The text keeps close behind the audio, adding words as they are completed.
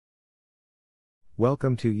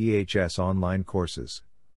Welcome to EHS online courses.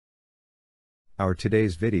 Our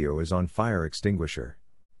today's video is on fire extinguisher.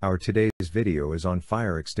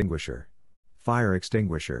 Fire extinguisher. Fire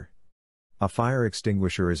extinguisher. A fire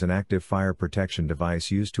extinguisher is an active fire protection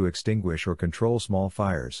device used to extinguish or control small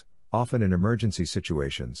fires, often in emergency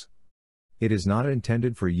situations. It is not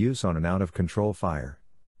intended for use on an out-of-control fire.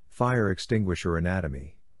 Fire extinguisher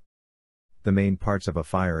anatomy. The main parts of a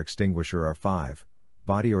fire extinguisher are 5: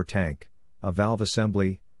 body or tank, a valve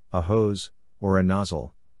assembly, a hose, or a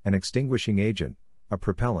nozzle, an extinguishing agent, a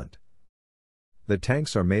propellant. The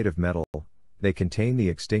tanks are made of metal, they contain the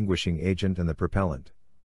extinguishing agent and the propellant.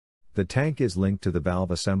 The tank is linked to the valve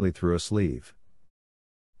assembly through a sleeve.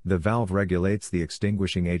 The valve regulates the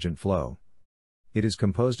extinguishing agent flow. It is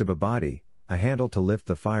composed of a body, a handle to lift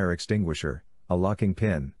the fire extinguisher, a locking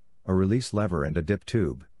pin, a release lever and a dip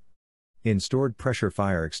tube. In stored pressure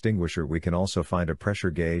fire extinguisher we can also find a pressure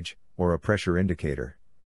gauge, or a pressure indicator.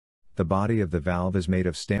 The body of the valve is made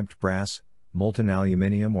of stamped brass, molten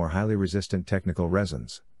aluminum or highly resistant technical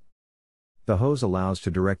resins. The hose allows to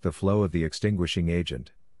direct the flow of the extinguishing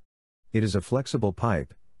agent. It is a flexible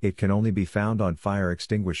pipe, it can only be found on fire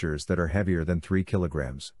extinguishers that are heavier than 3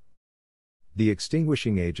 kilograms. The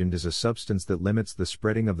extinguishing agent is a substance that limits the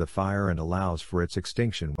spreading of the fire and allows for its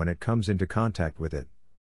extinction when it comes into contact with it.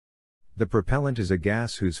 The propellant is a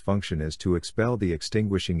gas whose function is to expel the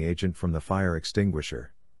extinguishing agent from the fire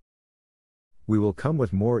extinguisher. We will come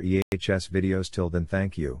with more EHS videos. Till then,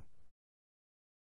 thank you.